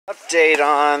Update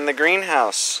on the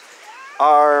greenhouse.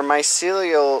 Our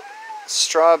mycelial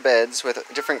straw beds with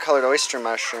different colored oyster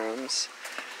mushrooms.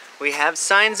 We have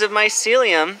signs of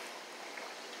mycelium.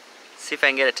 Let's see if I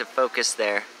can get it to focus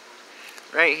there.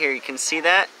 Right here, you can see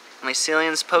that.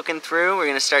 Mycelium's poking through. We're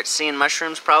going to start seeing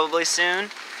mushrooms probably soon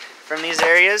from these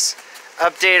areas.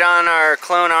 Update on our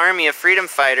clone army of freedom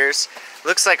fighters.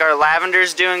 Looks like our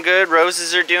lavender's doing good,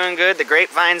 roses are doing good, the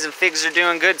grapevines and figs are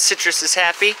doing good, citrus is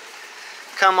happy.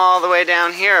 Come all the way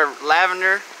down here,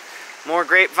 lavender, more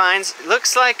grapevines. It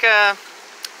looks like, you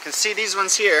can see these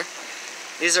ones here.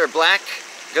 These are black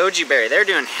goji berry. They're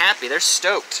doing happy, they're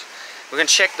stoked. We're gonna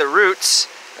check the roots.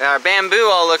 Our bamboo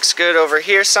all looks good over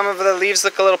here. Some of the leaves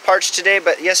look a little parched today,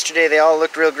 but yesterday they all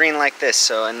looked real green like this,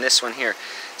 so, and this one here.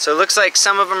 So it looks like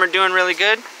some of them are doing really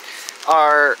good.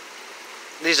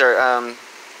 These are,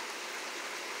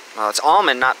 well, it's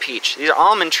almond, not peach. These are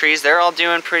almond trees. They're all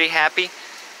doing pretty happy.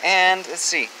 And let's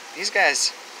see, these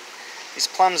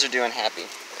plums are doing happy.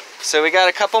 So we got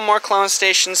a couple more clone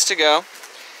stations to go.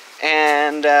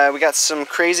 And we got some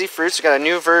crazy fruits. We got a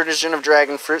new version of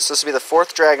dragon fruit. So this will be the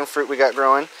 4th dragon fruit we got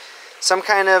growing. Some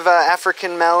kind of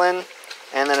African melon,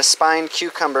 and then a spined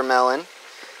cucumber melon.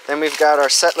 Then we've got our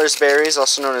settler's berries,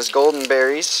 also known as golden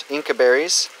berries, Inca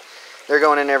berries. They're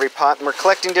going in every pot. And we're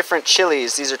collecting different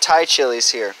chilies. These are Thai chilies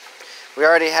here. We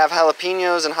already have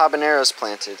jalapenos and habaneros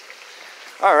planted.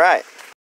 Alright,